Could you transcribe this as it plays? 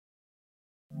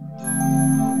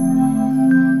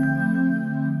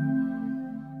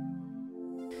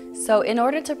So in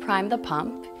order to prime the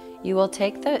pump, you will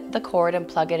take the cord and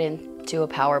plug it into a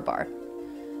power bar.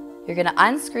 You're going to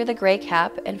unscrew the gray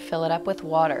cap and fill it up with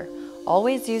water.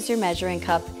 Always use your measuring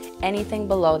cup, anything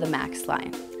below the max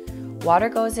line. Water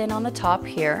goes in on the top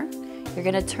here. You're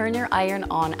going to turn your iron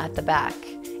on at the back.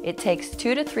 It takes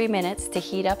 2 to 3 minutes to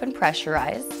heat up and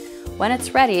pressurize. When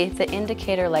it's ready, the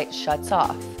indicator light shuts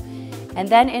off. And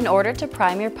then in order to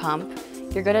prime your pump,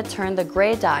 you're going to turn the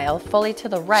gray dial fully to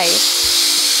the right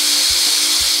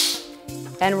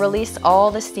and release all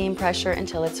the steam pressure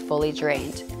until it's fully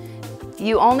drained.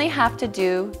 You only have to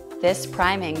do this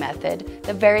priming method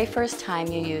the very first time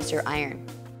you use your iron.